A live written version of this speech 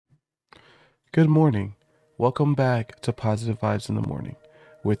Good morning. Welcome back to Positive Vibes in the Morning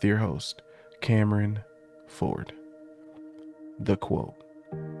with your host, Cameron Ford. The quote: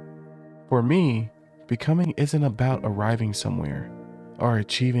 For me, becoming isn't about arriving somewhere or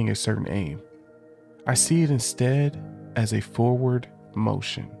achieving a certain aim. I see it instead as a forward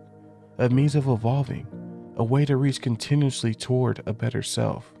motion, a means of evolving, a way to reach continuously toward a better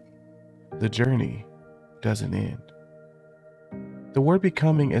self. The journey doesn't end. The word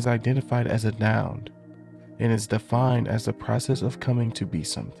becoming is identified as a noun and is defined as the process of coming to be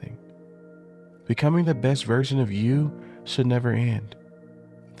something. Becoming the best version of you should never end.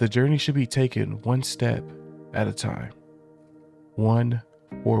 The journey should be taken one step at a time, one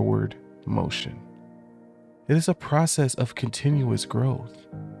forward motion. It is a process of continuous growth.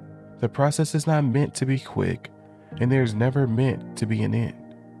 The process is not meant to be quick, and there is never meant to be an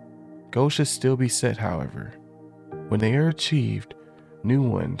end. Goals should still be set, however. When they are achieved, new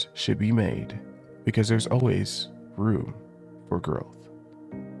ones should be made because there's always room for growth.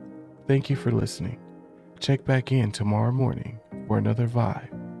 Thank you for listening. Check back in tomorrow morning for another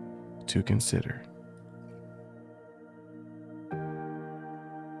vibe to consider.